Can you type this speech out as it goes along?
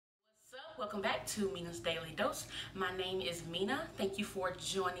Welcome back to Mena's Daily Dose. My name is Mena. Thank you for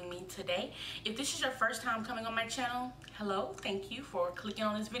joining me today. If this is your first time coming on my channel, hello, thank you for clicking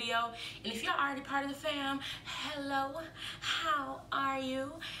on this video. And if you're already part of the fam, hello, how are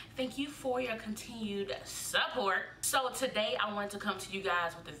you? Thank you for your continued support. So today I wanted to come to you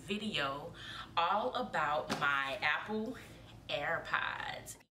guys with a video all about my Apple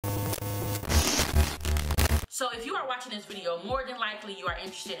Airpods. So if you are watching this video, more than likely you are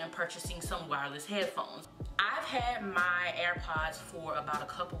interested in purchasing some wireless headphones. I've had my AirPods for about a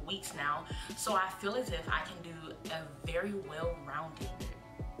couple weeks now, so I feel as if I can do a very well-rounded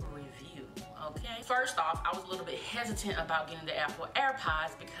review, okay? First off, I was a little bit hesitant about getting the Apple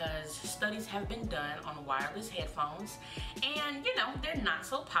AirPods because studies have been done on wireless headphones, and you know, they're not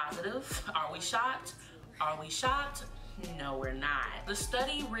so positive. Are we shocked? Are we shocked? No, we're not. The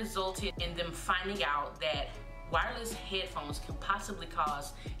study resulted in them finding out that wireless headphones can possibly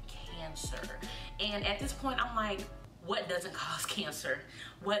cause cancer. And at this point, I'm like, what doesn't cause cancer?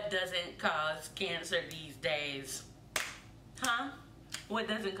 What doesn't cause cancer these days? Huh? What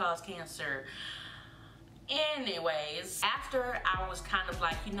doesn't cause cancer? Anyways, after I was kind of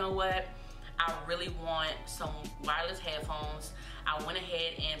like, you know what? I really want some wireless headphones. I went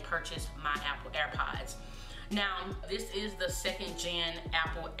ahead and purchased my Apple AirPods. Now, this is the second gen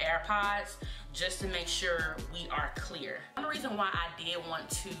Apple AirPods, just to make sure we are clear. One reason why I did want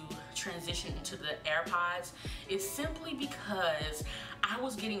to transition into the AirPods is simply because I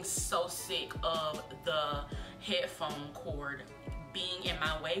was getting so sick of the headphone cord being in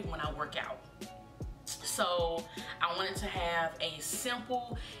my way when I work out. So I wanted to have a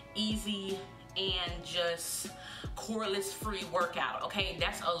simple, easy, and just cordless free workout. Okay,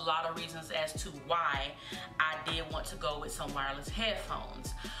 that's a lot of reasons as to why I did want to go with some wireless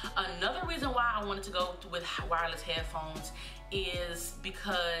headphones. Another reason why I wanted to go with wireless headphones is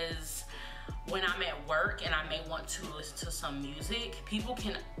because when I'm at work and I may want to listen to some music, people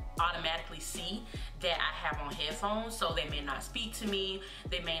can automatically see that I have on headphones, so they may not speak to me,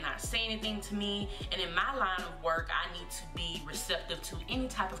 they may not say anything to me, and in my line of work, I need to be receptive to any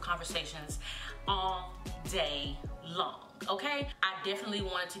type of conversations all day long, okay? I definitely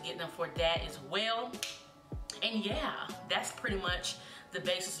wanted to get them for that as well, and yeah, that's pretty much the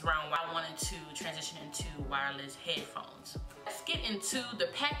basis around why I wanted to transition into wireless headphones. Let's get into the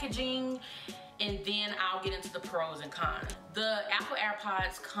packaging, and then I'll get into the pros and cons. The Apple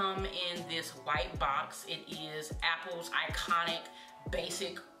AirPods come in this white box. It is Apple's iconic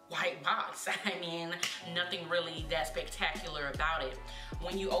basic white box. I mean, nothing really that spectacular about it.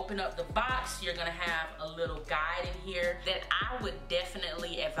 When you open up the box, you're gonna have a little guide in here that I would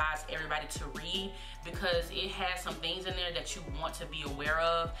definitely advise everybody to read, because it has some things in there that you want to be aware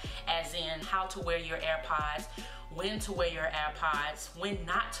of, as in how to wear your AirPods, when to wear your AirPods, when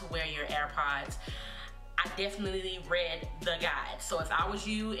not to wear your AirPods. I definitely read the guide. So if I was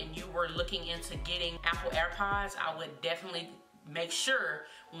you and you were looking into getting Apple AirPods, I would definitely make sure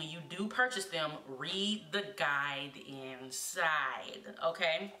when you do purchase them, read the guide inside,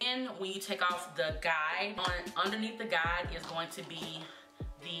 okay? And when you take off the guide, underneath the guide is going to be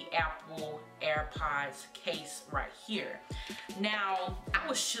the Apple AirPods case right here. Now, I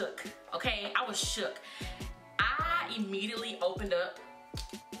was shook, okay? I was shook. I immediately opened up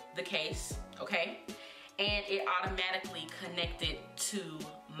the case, okay? And it automatically connected to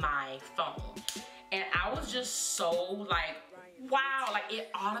my phone. And I was just so like, wow, like it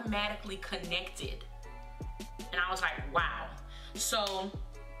automatically connected. And I was like, wow. So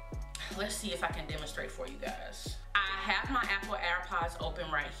let's see if I can demonstrate for you guys. I have my Apple AirPods open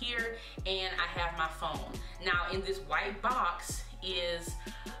right here, and I have my phone. Now in this white box is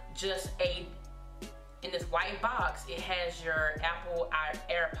just in this white box, it has your Apple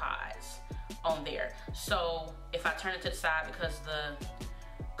AirPods on there. So if I turn it to the side, because the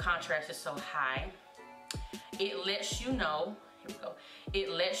contrast is so high, it lets you know, here we go, it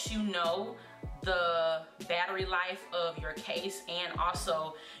lets you know the battery life of your case and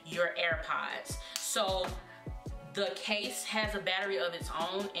also your AirPods. So the case has a battery of its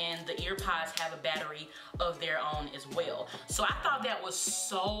own, and the earpods have a battery of their own as well. So I thought that was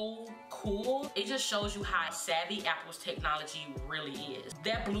so cool. It just shows you how savvy Apple's technology really is.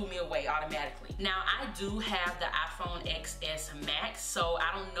 That blew me away automatically. Now I do have the iPhone XS Max, so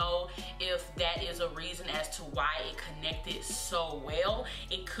I don't know if that is a reason as to why it connected so well.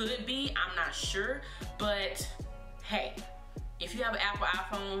 It could be, I'm not sure, but hey, if you have an Apple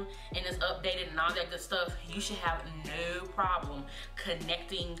iPhone and it's updated and all that good stuff, you should have no problem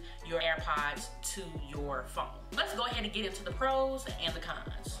connecting your AirPods to your phone. Let's go ahead and get into the pros and the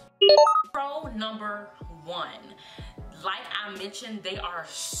cons. Pro number one, like I mentioned, they are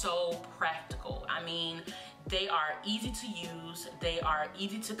so practical. I mean, they are easy to use, they are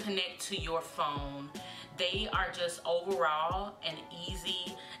easy to connect to your phone, they are just overall an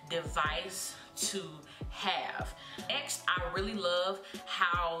easy device to have. Next, I really love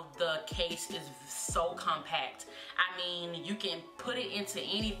how the case is so compact. I mean, you can put it into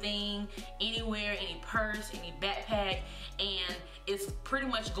anything, anywhere, any purse, any backpack, and it's pretty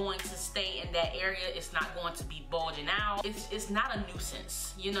much going to stay in that area. It's not going to be bulging out. It's not a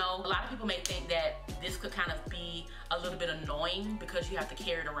nuisance, you know. A lot of people may think that this could kind of be a little bit annoying because you have to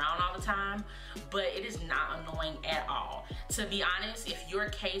carry it around all the time, but it is not annoying at all. To be honest, if your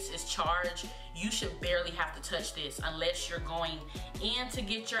case is charged, you should barely have to touch this unless you're going in to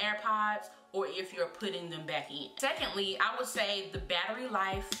get your AirPods or if you're putting them back in. Secondly, I would say the battery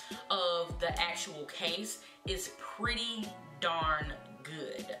life of the actual case is pretty darn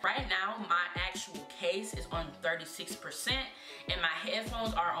good. Right now, my actual case is on 36% and my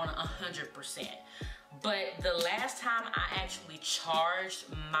headphones are on 100%. But the last time I actually charged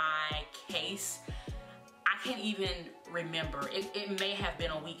my case, I can't even remember. It may have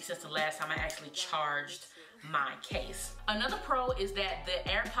been a week since the last time I actually charged my case. Another pro is that the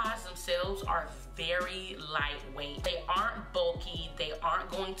AirPods themselves are very lightweight. They aren't bulky, they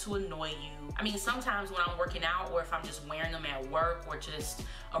aren't going to annoy you. I mean, sometimes when I'm working out or if I'm just wearing them at work or just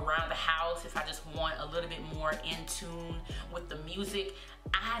around the house, if I just want a little bit more in tune with the music,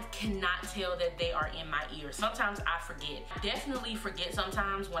 I cannot tell that they are in my ear. Sometimes I forget. I definitely forget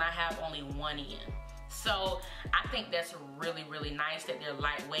sometimes when I have only one in. So I think that's really, really nice that they're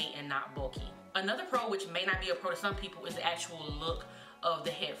lightweight and not bulky. Another pro, which may not be a pro to some people, is the actual look of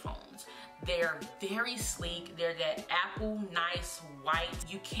the headphones. They're very sleek. They're that apple nice white.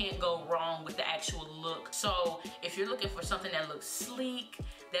 You can't go wrong with the actual look. So if you're looking for something that looks sleek,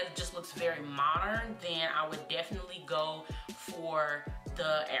 that just looks very modern, then I would definitely go for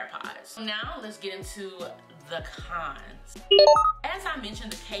the AirPods. Now let's get into the cons. As I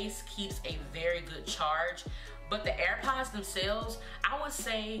mentioned, the case keeps a very good charge, but the AirPods themselves, I would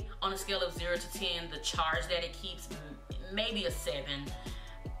say on a scale of 0 to 10, the charge that it keeps, maybe a 7,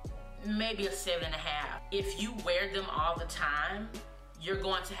 maybe a 7.5. If you wear them all the time, you're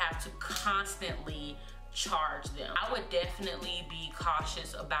going to have to constantly charge them. I would definitely be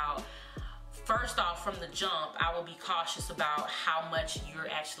cautious about, first off, from the jump, I will be cautious about how much you're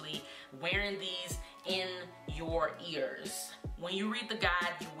actually wearing these in your ears. When you read the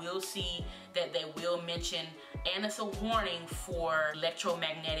guide, you will see that they will mention, and it's a warning for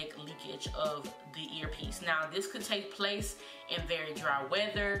electromagnetic leakage of the earpiece. Now, this could take place in very dry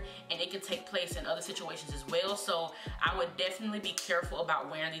weather, and it can take place in other situations as well. So I would definitely be careful about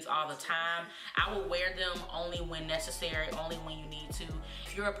wearing these all the time. I will wear them only when necessary, only when you need to.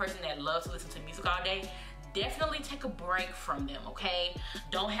 If you're a person that loves to listen to music all day, definitely take a break from them, okay?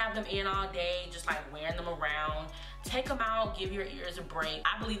 Don't have them in all day, just like wearing them around. Take them out, give your ears a break.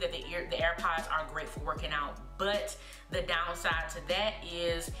 I believe that the AirPods are great for working out, but the downside to that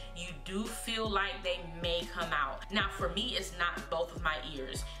is you do feel like they may come out. Now, for me, it's not both of my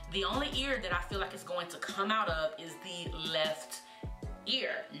ears. The only ear that I feel like it's going to come out of is the left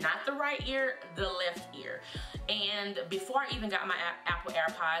ear, not the right ear, the left ear. And before I even got my Apple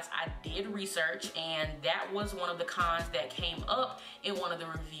AirPods, I did research, and that was one of the cons that came up in one of the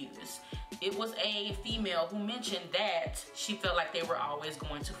reviews. It was a female who mentioned that she felt like they were always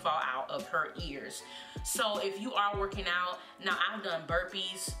going to fall out of her ears. So if you are working out, now I've done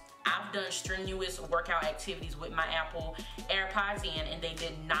burpees, I've done strenuous workout activities with my Apple AirPods in, and they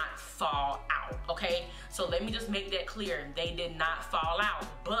did not fall out, okay? So let me just make that clear. They did not fall out,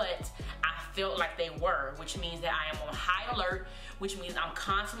 but I felt like they were, which means that I am on high alert, which means I'm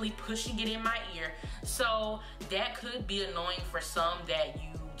constantly pushing it in my ear. So that could be annoying for some, that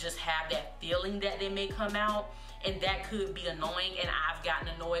you just have that feeling that they may come out, and that could be annoying, and I've gotten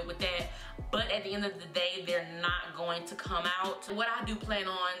annoyed with that. But at the end of the day, they're not going to come out. What I do plan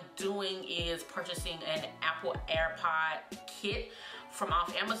on doing is purchasing an Apple AirPod kit from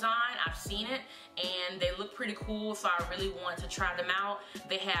off Amazon. I've seen it and they look pretty cool, so I really want to try them out.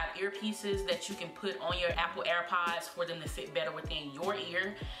 They have earpieces that you can put on your Apple AirPods for them to fit better within your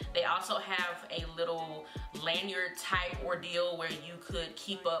ear. They also have a little lanyard type ordeal where you could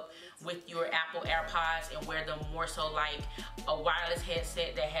keep up with your Apple AirPods and wear them more so like a wireless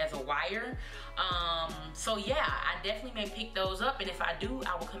headset that has a wire. So yeah, I definitely may pick those up, and if I do,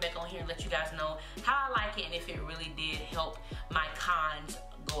 I will come back on here and let you guys know how I like it and if it really did help my cons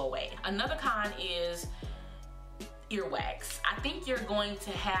go away. Another con is earwax. I think you're going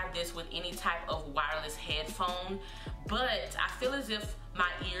to have this with any type of wireless headphone, but I feel as if my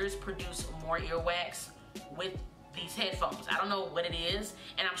ears produce more earwax with these headphones. I don't know what it is,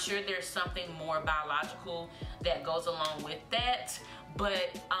 and I'm sure there's something more biological that goes along with that,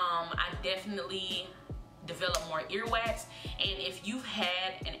 but I definitely develop more earwax. And if you've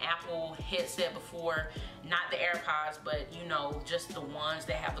had an Apple headset before, not the Airpods, but you know, just the ones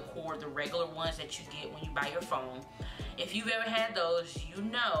that have the cord, the regular ones that you get when you buy your phone, if you've ever had those, you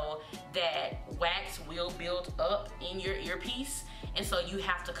know that wax will build up in your earpiece, and so you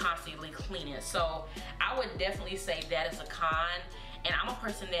have to constantly clean it. So I would definitely say that is a con. And I'm a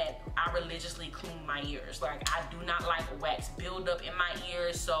person that I religiously clean my ears. Like, I do not like wax buildup in my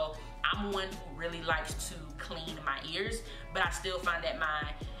ears, so I'm one who really likes to clean my ears, but I still find that my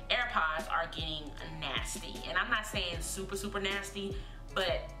AirPods are getting nasty. And I'm not saying super, super nasty,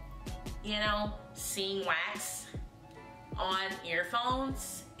 but you know, seeing wax on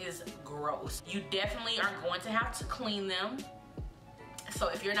earphones is gross. You definitely are going to have to clean them. So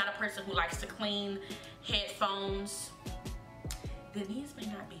if you're not a person who likes to clean headphones, then these may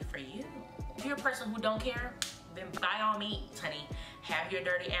not be for you. If you're a person who don't care, then by all means, honey, have your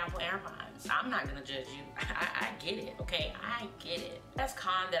dirty Apple AirPods. I'm not gonna judge you. I get it, okay? I get it. Last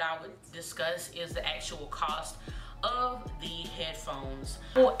con that I would discuss is the actual cost of the headphones.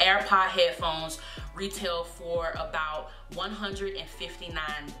 AirPod headphones retail for about $159.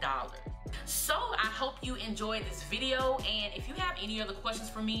 So I hope you enjoyed this video, and if you have any other questions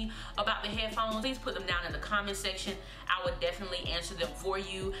for me about the headphones, please put them down in the comment section. I would definitely answer them for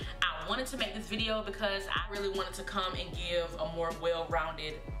you. I wanted to make this video because I really wanted to come and give a more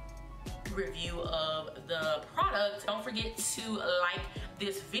well-rounded review of the product. Don't forget to like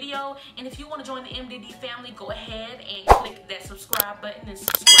this video, and if you want to join the MDD family, go ahead and click that subscribe button and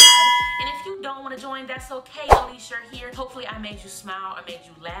subscribe. And if you don't want to join, that's okay. At least you're here. Hopefully I made you smile, I made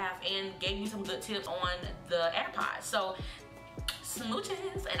you laugh, and gave you some good tips on the AirPods. So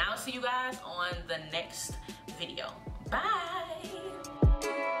smooches, and I'll see you guys on the next video. Bye.